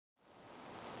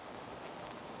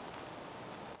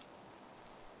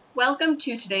Welcome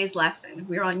to today's lesson.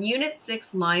 We're on Unit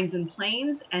 6, Lines and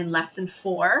Planes, and Lesson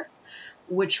 4,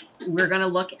 which we're going to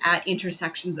look at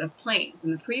intersections of planes. In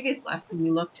the previous lesson,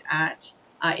 we looked at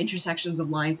intersections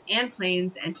of lines and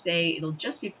planes, and today it'll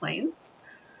just be planes.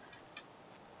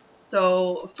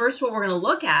 So first, what we're going to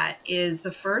look at is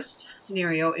the first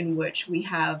scenario in which we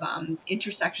have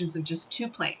intersections of just two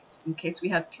planes. Okay, so we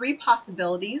have three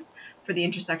possibilities for the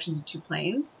intersections of two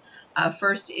planes.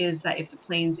 First is that if the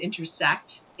planes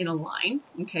intersect in a line,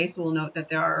 okay, so we'll note that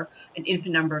there are an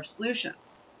infinite number of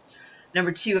solutions.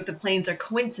 Number two, if the planes are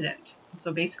coincident,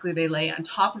 so basically they lay on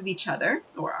top of each other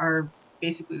or are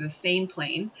basically the same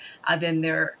plane, then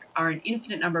there are an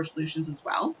infinite number of solutions as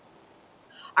well.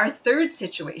 Our third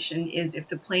situation is if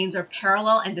the planes are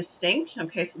parallel and distinct,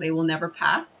 okay, so they will never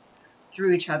pass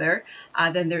through each other,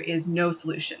 then there is no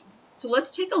solution. So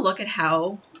let's take a look at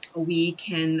how we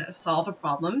can solve a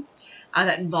problem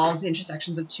that involves the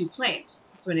intersections of two planes.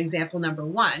 So in example number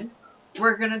 1,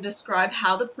 we're going to describe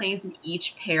how the planes in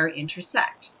each pair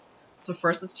intersect. So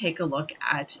first let's take a look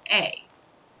at A.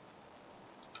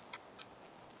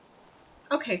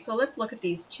 Okay, so let's look at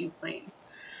these two planes.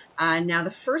 Now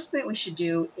the first thing that we should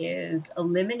do is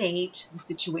eliminate the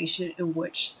situation in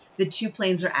which the two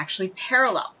planes are actually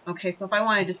parallel. Okay, so if I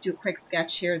want to just do a quick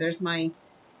sketch here, there's my,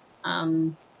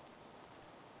 actually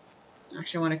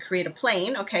I want to create a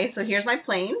plane. Okay, so here's my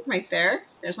plane right there.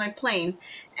 There's my plane.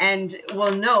 And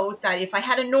we'll note that if I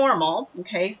had a normal,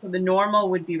 okay, so the normal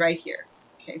would be right here.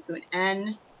 Okay, so an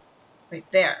N right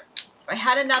there. If I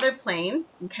had another plane,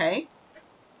 okay,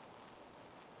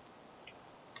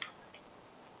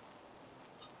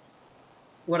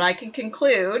 what I can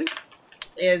conclude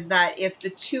is that if the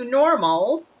two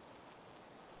normals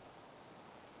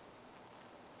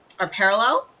are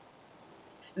parallel,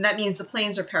 then that means the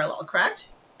planes are parallel, correct?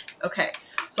 Okay,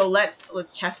 so let's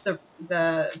test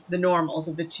the normals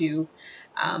of the two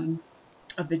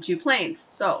planes.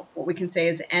 So what we can say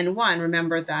is N1,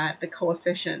 remember that the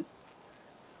coefficients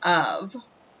of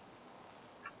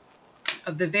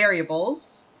the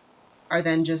variables are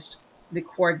then just the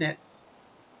coordinates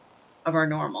of our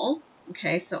normal.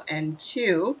 Okay, so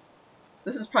N2, so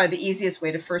this is probably the easiest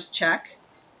way to first check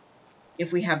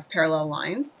if we have parallel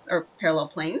lines or parallel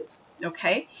planes.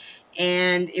 Okay,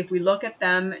 and if we look at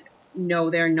them, no,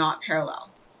 they're not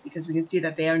parallel because we can see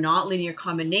that they are not linear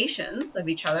combinations of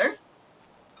each other.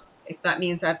 Okay, so that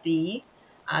means that the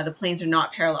planes are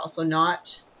not parallel, so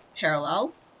not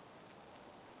parallel.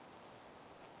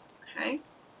 Okay.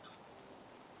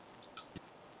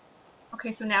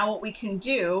 Okay, so now what we can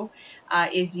do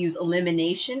is use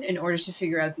elimination in order to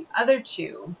figure out the other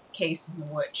two cases in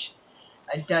which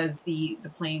does the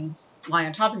planes lie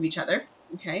on top of each other,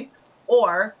 okay,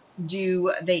 or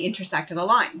do they intersect at a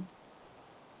line?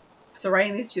 So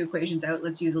writing these two equations out,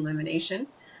 let's use elimination.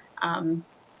 We're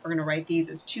going to write these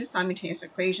as two simultaneous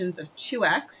equations of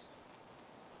 2x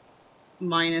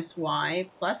minus y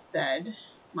plus z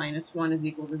minus 1 is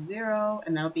equal to 0,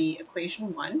 and that'll be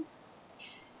equation 1.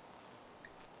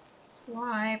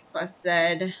 Y plus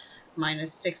z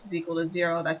minus 6 is equal to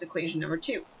 0. That's equation number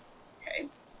 2. Okay.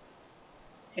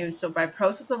 And so by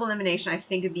process of elimination, I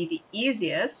think it'd be the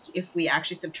easiest if we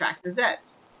actually subtract the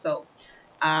z's. So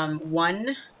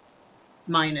 1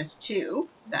 minus 2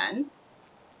 then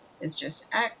is just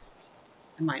x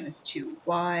minus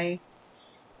 2y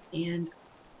and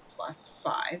plus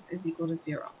 5 is equal to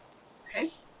 0.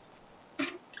 Okay.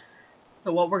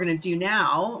 So what we're going to do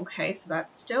now, okay, so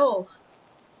that's still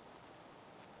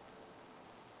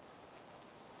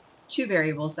two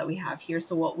variables that we have here.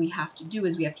 So what we have to do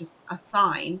is we have to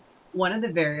assign one of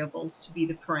the variables to be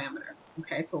the parameter.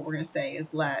 Okay, so what we're going to say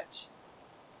is let,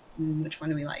 which one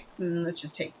do we like? Let's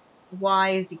just take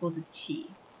y is equal to t.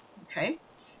 Okay,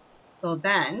 so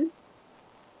then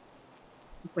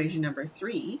equation number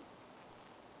 3,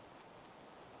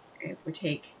 okay, if we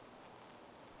take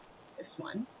this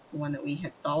one, the one that we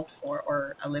had solved for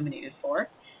or eliminated for,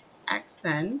 x,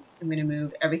 then I'm going to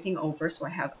move everything over, so I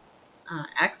have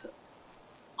x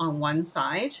on one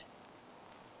side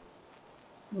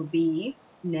will be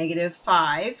negative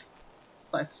 5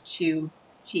 plus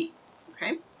 2t,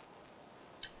 okay?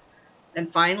 Then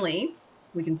finally,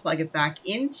 we can plug it back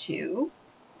into,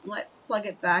 let's plug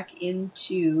it back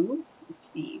into, let's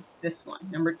see, this one,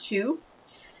 number 2,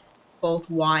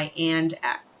 both y and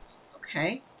x,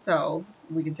 okay? So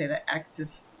we can say that x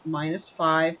is minus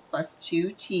 5 plus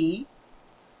 2t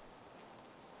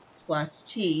plus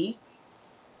t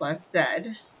plus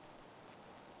z.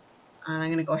 And I'm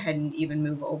going to go ahead and even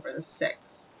move over the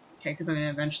 6, okay, because I'm going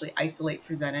to eventually isolate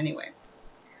for z anyway.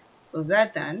 So z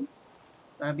then,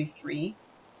 so that would be 3,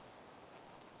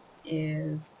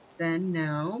 is then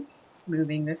now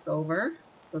moving this over,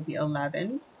 so the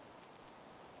 11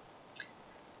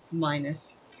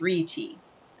 minus 3t.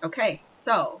 Okay,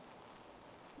 so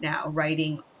now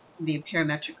writing the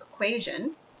parametric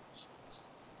equation,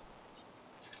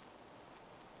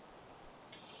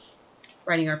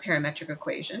 writing our parametric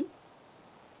equation.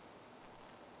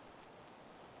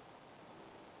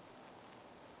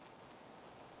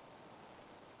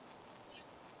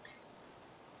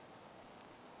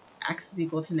 X is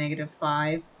equal to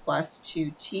 -5 plus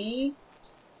 2t,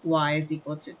 y is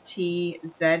equal to t,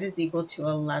 z is equal to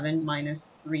 11 minus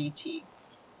 3t.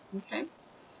 Okay.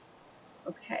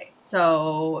 Okay,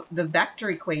 so the vector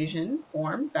equation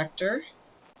form, vector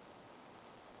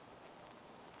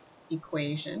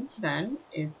equation then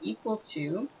is equal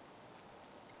to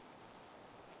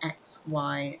x,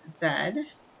 y, z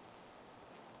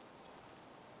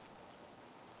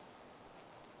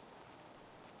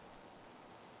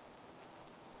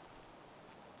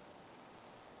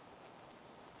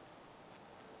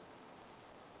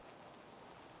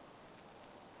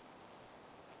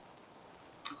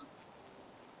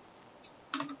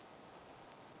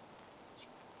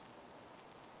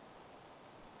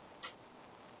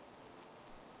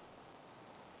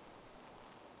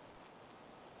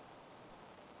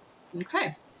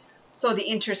Okay, so the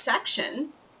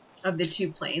intersection of the two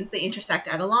planes, they intersect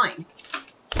at a line.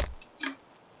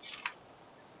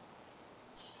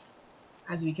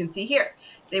 As we can see here,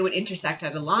 they would intersect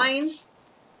at a line,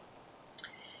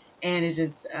 and it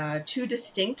is two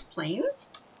distinct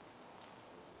planes.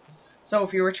 So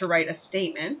if you were to write a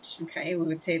statement, okay, we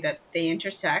would say that they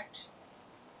intersect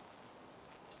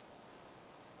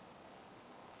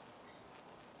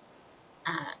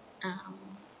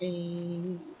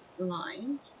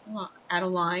at a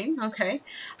line, okay.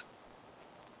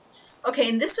 Okay,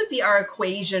 and this would be our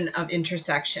equation of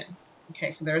intersection.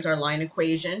 Okay, so there's our line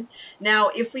equation. Now,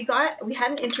 if we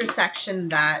had an intersection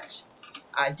that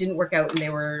didn't work out, and they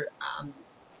were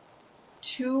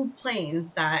two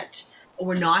planes that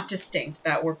were not distinct,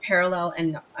 that were parallel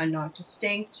and not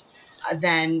distinct,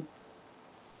 then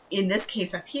in this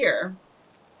case up here,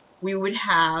 we would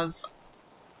have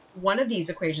one of these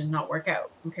equations not work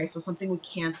out. Okay, so something would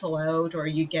cancel out, or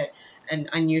you get an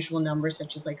unusual number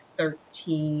such as like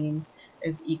 13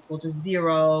 is equal to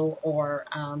 0, or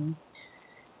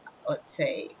let's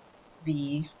say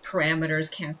the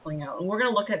parameters canceling out. And we're going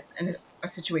to look at a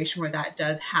situation where that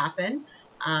does happen,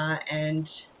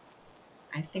 and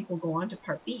I think we'll go on to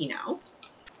part B now.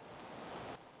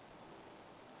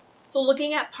 So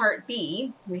looking at part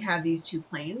B, we have these two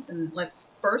planes, and let's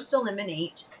first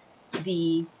eliminate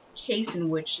the case in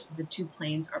which the two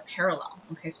planes are parallel.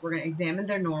 Okay, so we're going to examine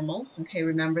their normals. Okay,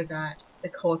 remember that the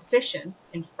coefficients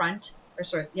in front,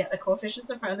 the coefficients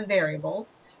in front of the variable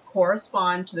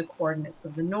correspond to the coordinates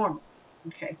of the normal.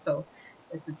 Okay, so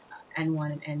this is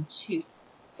n1 and n2.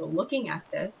 So looking at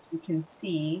this, we can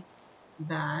see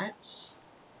that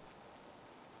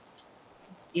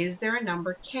is there a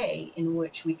number k in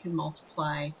which we can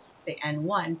multiply, say,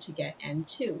 n1 to get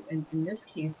n2? And in this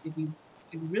case, if you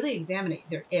really examine it,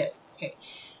 there is. Okay.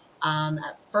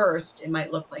 At first, it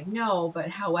might look like no, but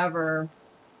however,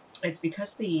 it's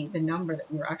because the number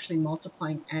that we're actually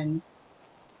multiplying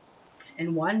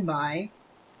n1 by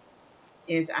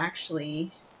is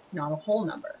actually not a whole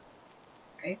number.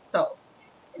 Okay, so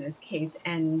in this case,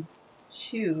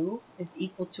 n2 is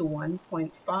equal to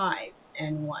 1.5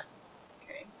 n1.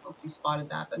 Okay, I hope you spotted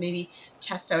that, but maybe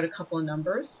test out a couple of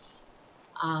numbers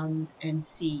and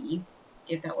see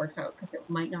if that works out, because it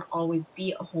might not always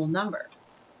be a whole number.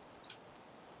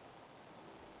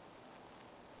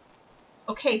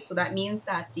 Okay, so that means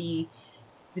that the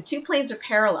two planes are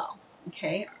parallel.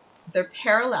 Okay, they're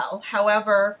parallel.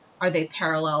 However, are they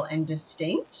parallel and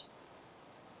distinct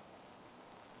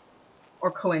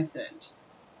or coincident?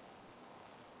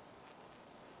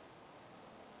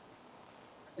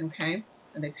 Okay,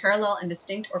 are they parallel and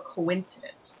distinct or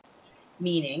coincident?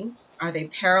 Meaning, are they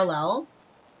parallel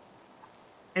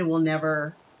and will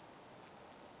never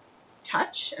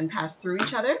touch and pass through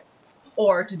each other,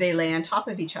 or do they lay on top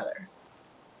of each other?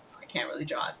 I can't really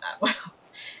draw it that well.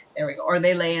 There we go. Or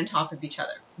they lay on top of each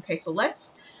other. Okay, so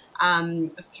let's,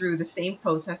 through the same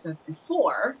process as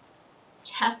before,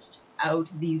 test out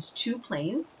these two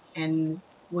planes, and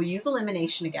we'll use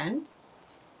elimination again.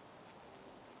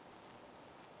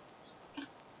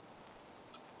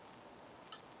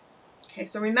 Okay,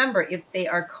 so remember, if they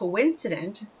are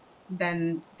coincident,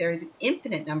 then there's an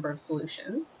infinite number of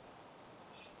solutions.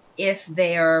 If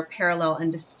they are parallel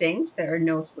and distinct, there are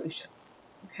no solutions.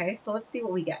 Okay, so let's see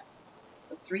what we get.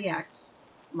 So 3x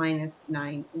minus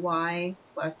 9y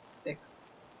plus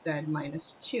 6z z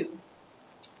minus 2.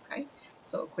 Okay,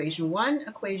 so equation 1,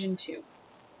 equation 2.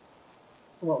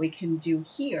 So what we can do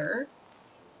here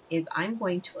is I'm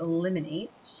going to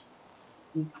eliminate,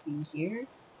 you can see here,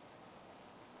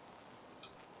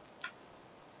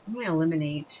 I'm going to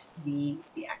eliminate the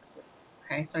x's.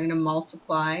 Okay, so I'm going to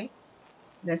multiply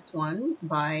this one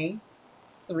by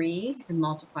 3 and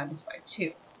multiply this by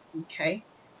 2. Okay,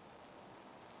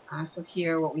 so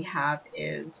here what we have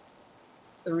is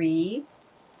 3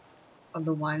 of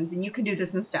the ones, and you can do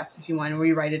this in steps if you want to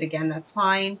rewrite it again, that's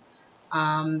fine.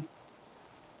 I'm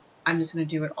just going to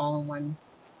do it all in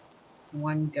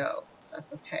one go, if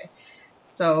that's okay.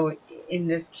 So in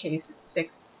this case, it's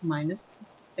 6 minus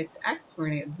 6x, we're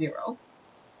going to get 0.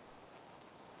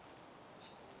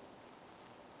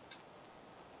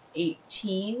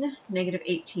 18, negative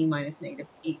 18 minus negative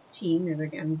 18 is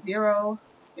again 0.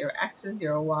 0 x's,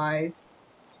 0 y's.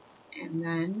 And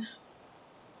then,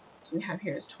 so we have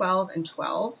here is 12 and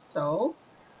 12, so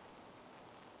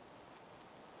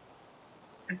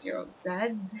 0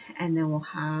 z's, and then we'll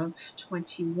have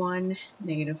 21,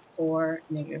 negative 4,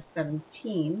 negative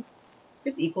 17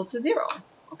 is equal to 0.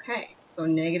 Okay, so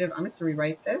negative, I'm just going to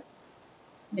rewrite this,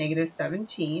 negative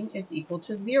 17 is equal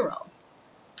to 0.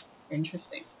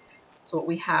 Interesting. So what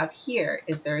we have here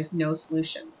is there is no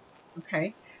solution.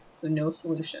 Okay, so no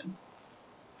solution.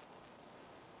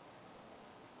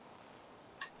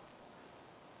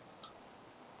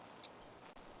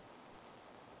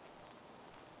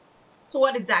 So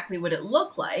what exactly would it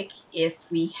look like if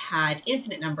we had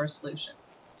infinite number of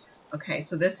solutions? Okay,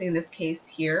 so this in this case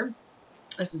here,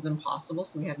 this is impossible,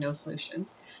 so we have no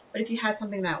solutions. But if you had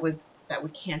something that would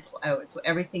cancel out, so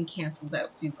everything cancels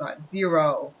out, so you've got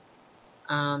 0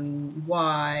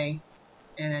 y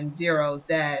and then 0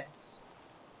 z's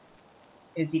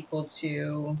is equal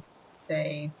to,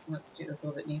 say, let's do this a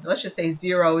little bit neater. Let's just say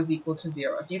 0 is equal to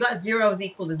 0. If you got 0 is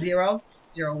equal to 0,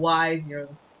 0 y, 0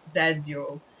 z,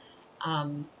 0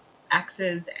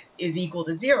 x's is equal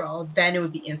to 0, then it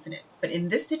would be infinite. But in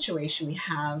this situation, we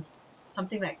have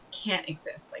something that can't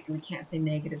exist. Like we can't say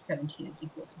negative 17 is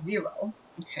equal to 0.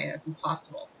 Okay, that's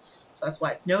impossible. So that's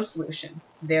why it's no solution.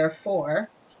 Therefore,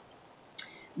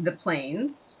 the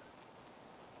planes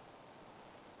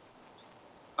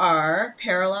are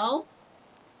parallel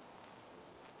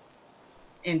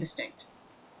and distinct.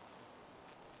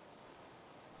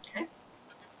 Okay.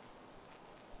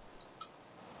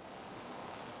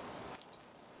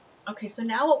 Okay, so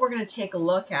now what we're going to take a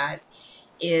look at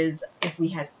is if we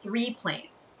had 3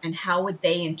 planes and how would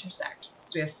they intersect.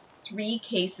 So we have 3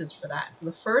 cases for that. So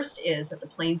the first is that the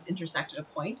planes intersect at a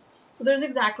point. So there's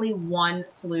exactly one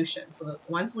solution. So the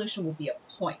one solution will be a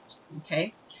point,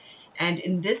 okay? And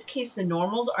in this case, the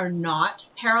normals are not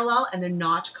parallel and they're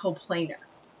not coplanar.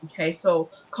 Okay, so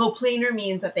coplanar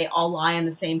means that they all lie on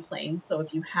the same plane. So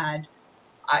if you had,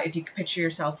 if you could picture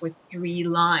yourself with 3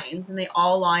 lines and they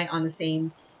all lie on the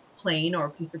same plane or a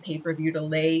piece of paper, if you were to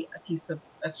lay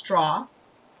a straw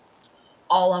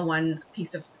all on one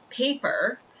piece of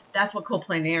paper, that's what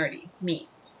coplanarity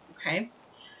means. Okay.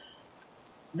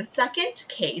 The second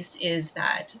case is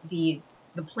that the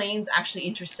planes actually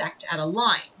intersect at a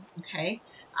line. Okay,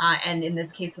 and in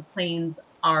this case, the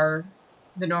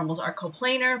normals are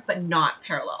coplanar but not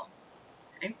parallel.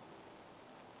 Okay.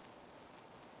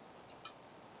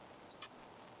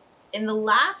 In the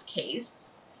last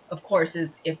case, of course,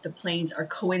 is if the planes are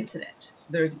coincident.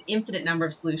 So there's an infinite number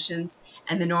of solutions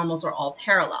and the normals are all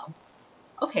parallel.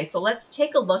 Okay, so let's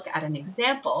take a look at an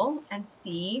example and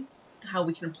see how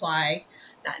we can apply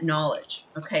that knowledge.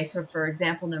 Okay, so for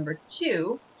example number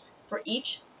 2, for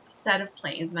each set of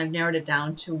planes, and I've narrowed it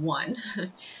down to 1,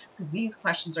 because these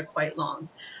questions are quite long,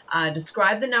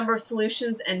 describe the number of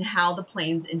solutions and how the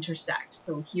planes intersect.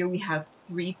 So here we have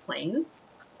 3 planes.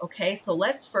 Okay, so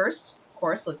let's first, of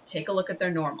course, let's take a look at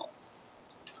their normals.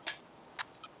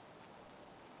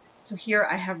 So here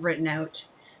I have written out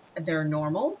their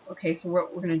normals. Okay, so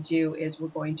what we're going to do is we're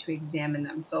going to examine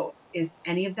them. So is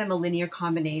any of them a linear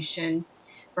combination?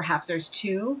 Perhaps there's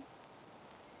 2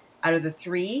 out of the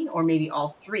 3, or maybe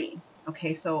all 3.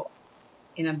 Okay, so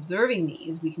in observing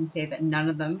these, we can say that none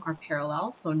of them are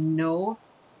parallel. So none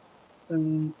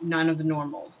of the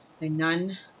normals. Say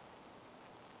none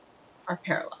are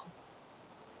parallel.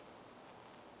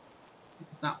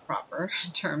 It's not proper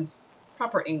in terms,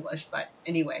 proper English, but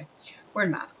anyway, we're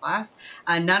in math class.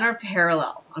 None are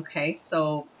parallel. Okay,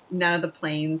 so none of the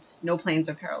planes, no planes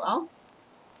are parallel.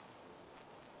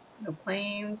 No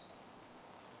planes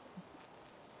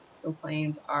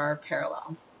are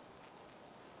parallel.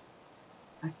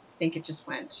 I think it just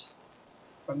went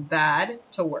from bad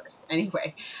to worse.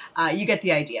 Anyway, you get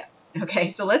the idea. Okay,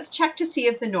 so let's check to see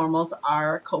if the normals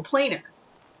are coplanar.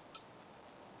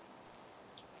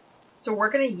 So we're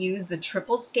going to use the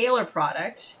triple scalar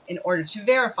product in order to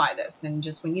verify this. And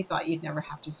just when you thought you'd never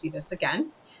have to see this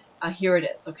again, here it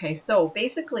is. Okay, so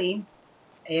basically,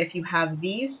 if you have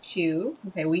these two,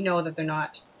 okay, we know that they're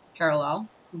not parallel,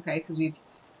 okay, because we've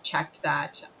checked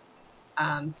that.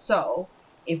 So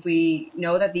if we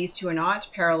know that these two are not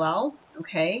parallel,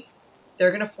 okay,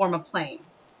 they're going to form a plane.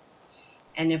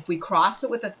 And if we cross it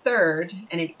with a third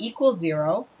and it equals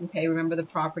 0, okay, remember the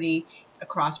property, a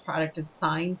cross product is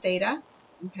sine theta,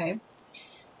 okay?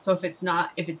 So if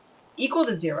it's equal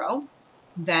to 0,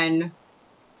 then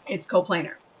it's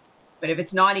coplanar. But if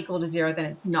it's not equal to 0, then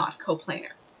it's not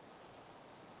coplanar.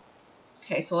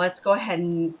 Okay, so let's go ahead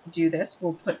and do this.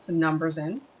 We'll put some numbers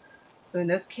in. So in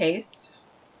this case,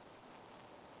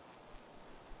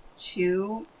 it's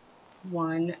 2,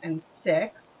 1, and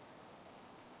 6.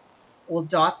 We'll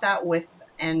dot that with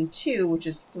N2, which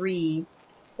is 3,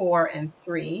 4, and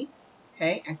 3,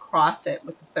 okay, and cross it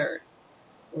with the third,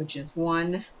 which is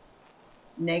 1,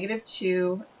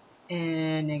 -2,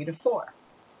 and -4,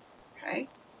 okay.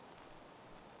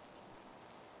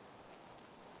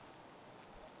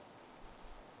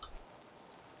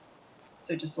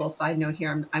 So just a little side note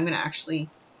here, I'm going to actually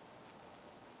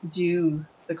do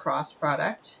the cross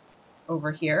product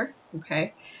over here,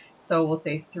 okay. So we'll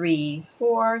say 3,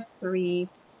 4, 3,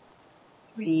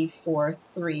 3, 4,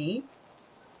 3,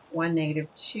 1,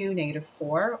 -2,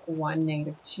 -4, 1,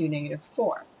 -2,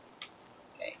 -4.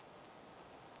 Okay.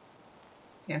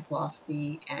 Cancel off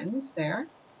the ends there.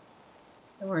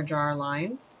 Then we're going to draw our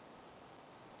lines.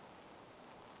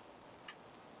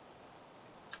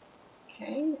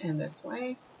 Okay, and this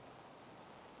way.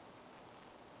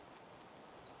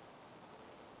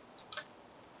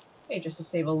 Okay, just to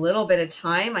save a little bit of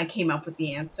time, I came up with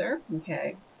the answer,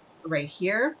 okay, right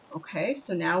here. Okay,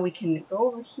 so now we can go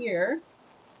over here,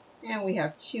 and we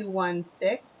have 2, 1,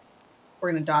 6.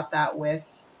 We're going to dot that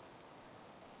with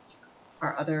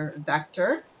our other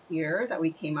vector here that we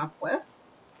came up with.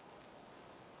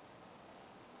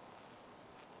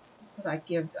 So that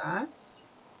gives us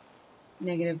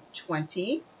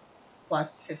 -20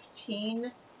 plus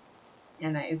 15,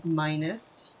 and that is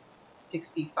minus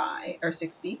 65, or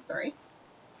 60, sorry.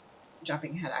 It's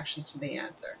jumping ahead actually to the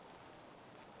answer.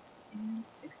 And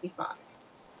 65.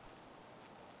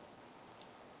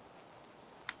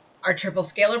 Our triple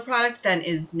scalar product then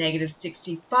is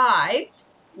 -65,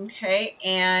 okay,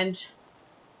 and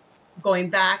going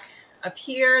back up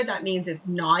here, that means it's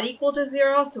not equal to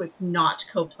 0, so it's not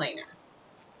coplanar.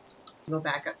 Go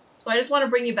back up. So I just want to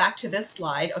bring you back to this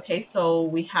slide. Okay, so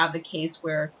we have the case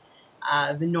where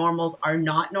the normals are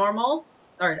not normal,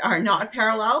 or are not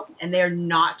parallel, and they are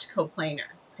not coplanar.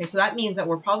 Okay, so that means that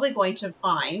we're probably going to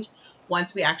find,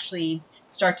 once we actually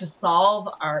start to solve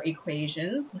our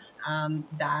equations,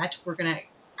 that we're going to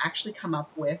actually come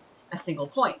up with a single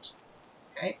point.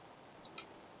 Okay.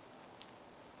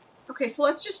 Okay, so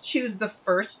let's just choose the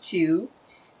first two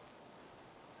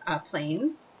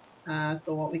planes.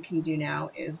 So what we can do now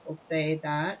is we'll say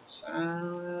that,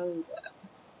 so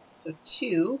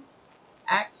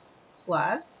 2x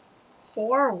plus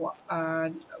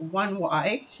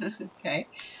 1y, okay,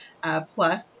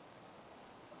 plus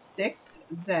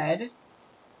 6z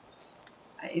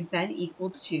is then equal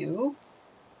to,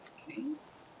 okay,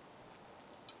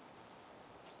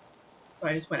 so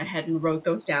I just went ahead and wrote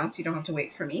those down so you don't have to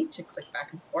wait for me to click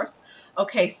back and forth.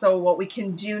 Okay, so what we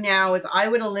can do now is I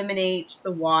would eliminate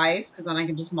the y's, because then I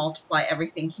can just multiply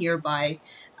everything here by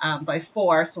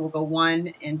 4. So we'll go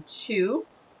 1 and 2.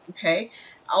 Okay,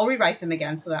 I'll rewrite them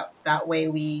again so that way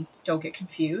we don't get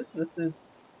confused. So this is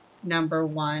number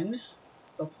 1,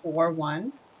 so 4,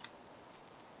 1.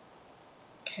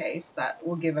 Okay, so that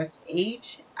will give us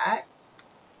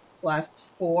 8x plus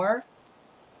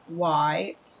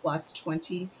 4y plus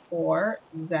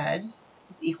 24z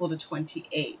is equal to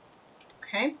 28.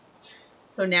 Okay,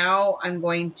 so now I'm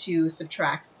going to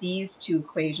subtract these two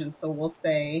equations. So we'll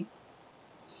say,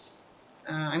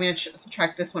 I'm going to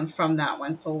subtract this one from that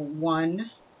one. So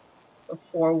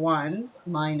 4 1s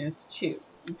minus 2,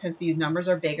 because these numbers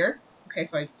are bigger. Okay,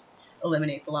 so I just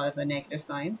eliminates a lot of the negative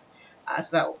signs.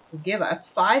 So that will give us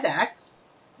 5x.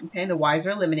 Okay, the y's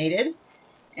are eliminated.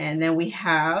 And then we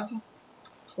have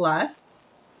plus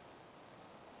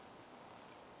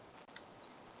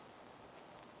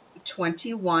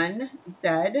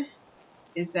 21z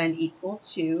is then equal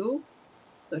to,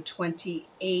 so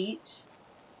 28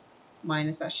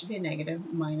 minus, that should be a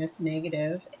negative, minus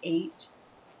 -8,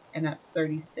 and that's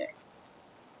 36.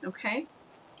 Okay?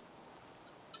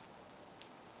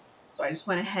 So I just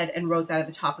went ahead and wrote that at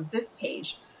the top of this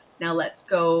page. Now let's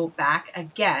go back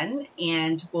again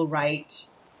and we'll write,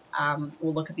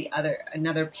 we'll look at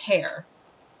another pair.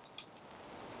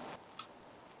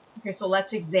 Okay, so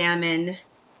let's examine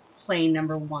plane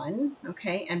number 1,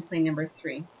 okay, and plane number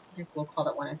 3. Okay, so we'll call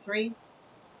that 1 and 3.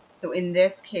 So in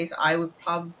this case, I would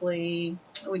probably,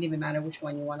 it wouldn't even matter which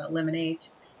one you want to eliminate.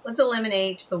 Let's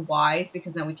eliminate the y's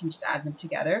because then we can just add them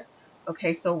together.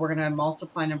 Okay, so we're going to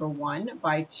multiply number 1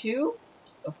 by 2.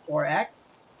 So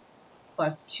 4x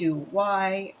plus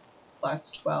 2y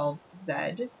plus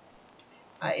 12z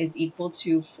is equal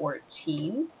to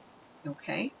 14.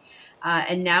 Okay,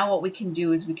 and now what we can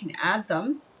do is we can add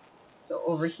them. So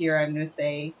over here, I'm going to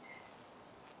say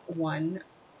 1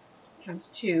 times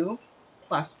 2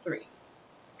 plus 3.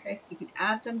 Okay, so you can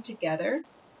add them together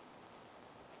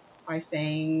by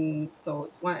saying, so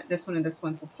it's this one and this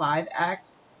one, so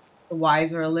 5x. The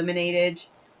y's are eliminated.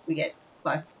 We get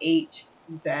plus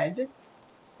 8z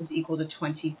is equal to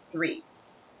 23.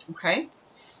 Okay,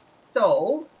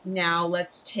 so now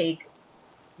let's take,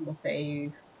 we'll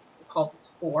call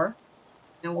this 4,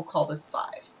 and we'll call this 5.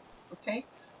 Okay,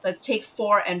 let's take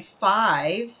 4 and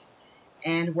 5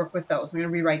 and work with those. I'm going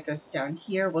to rewrite this down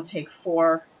here. We'll take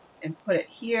 4 and put it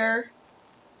here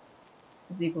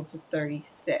is equal to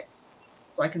 36.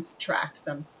 So I can subtract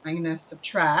them. I'm going to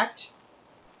subtract,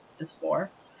 this is 4,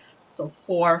 so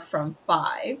 4 from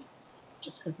 5,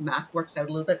 just because the math works out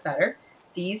a little bit better.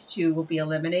 These two will be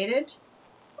eliminated.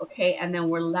 Okay, and then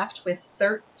we're left with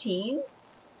 13.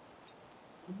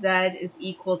 Z is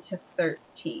equal to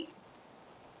 13.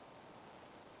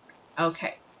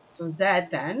 Okay, so Z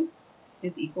then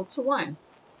is equal to 1.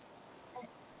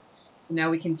 So now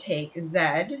we can take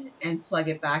Z and plug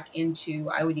it back into,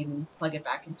 I would even plug it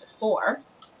back into 4.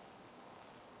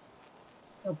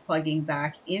 So plugging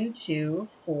back into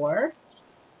 4,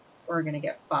 we're going to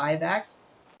get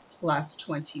 5x plus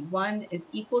 21 is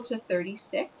equal to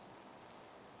 36.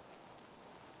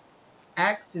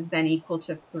 X is then equal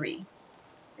to 3.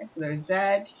 Okay, so there's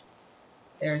Z,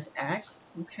 there's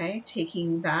X. Okay,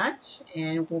 taking that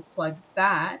and we'll plug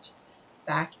that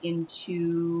back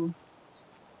into,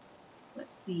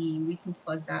 let's see, we can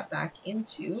plug that back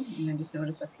into, and then just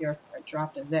notice up here I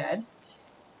dropped a Z. Now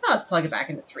let's plug it back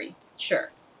into 3.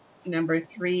 Sure. Number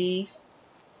 3,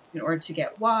 in order to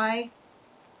get Y,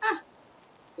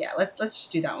 yeah, let's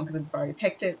just do that one because I've already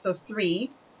picked it. So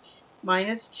 3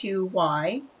 minus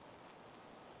 2y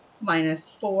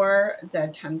minus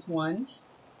 4z times 1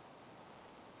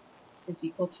 is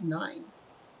equal to 9.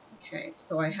 Okay,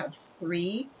 so I have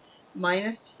 3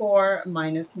 minus 4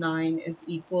 minus 9 is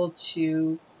equal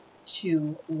to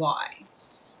 2y.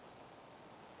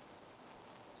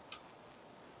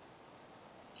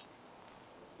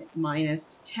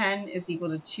 Minus 10 is equal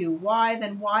to 2y,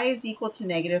 then y is equal to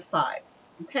negative 5.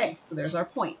 Okay, so there's our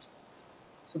point.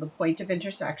 So the point of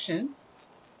intersection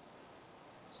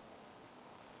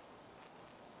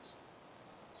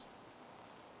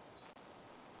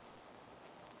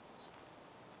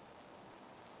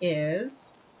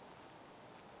is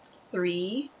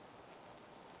 3,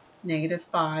 negative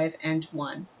 5, and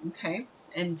 1. Okay,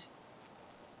 and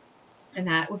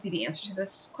that would be the answer to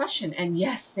this question. And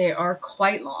yes, they are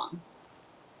quite long.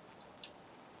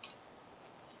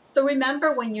 So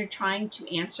remember, when you're trying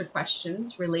to answer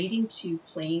questions relating to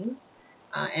planes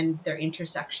and their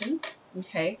intersections,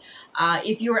 okay,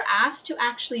 if you were asked to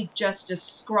actually just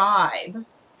describe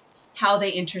how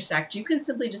they intersect, you can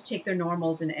simply just take their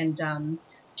normals and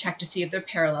check to see if they're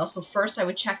parallel. So first I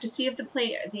would check to see if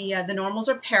the normals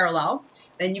are parallel.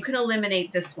 Then you can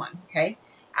eliminate this one, okay?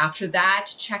 After that,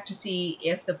 check to see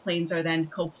if the planes are then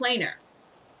coplanar.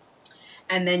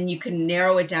 And then you can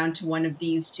narrow it down to one of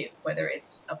these two, whether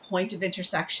it's a point of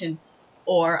intersection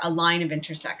or a line of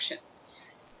intersection.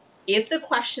 If the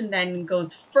question then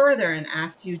goes further and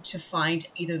asks you to find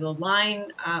either the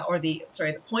line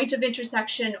the point of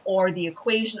intersection or the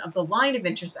equation of the line of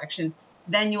intersection,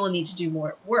 then you will need to do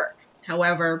more work.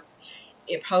 However,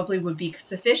 it probably would be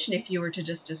sufficient if you were to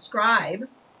just describe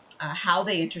how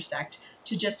they intersect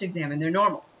to just examine their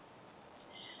normals.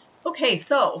 Okay,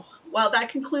 so, well, that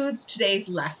concludes today's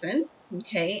lesson.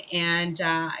 Okay, and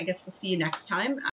I guess we'll see you next time.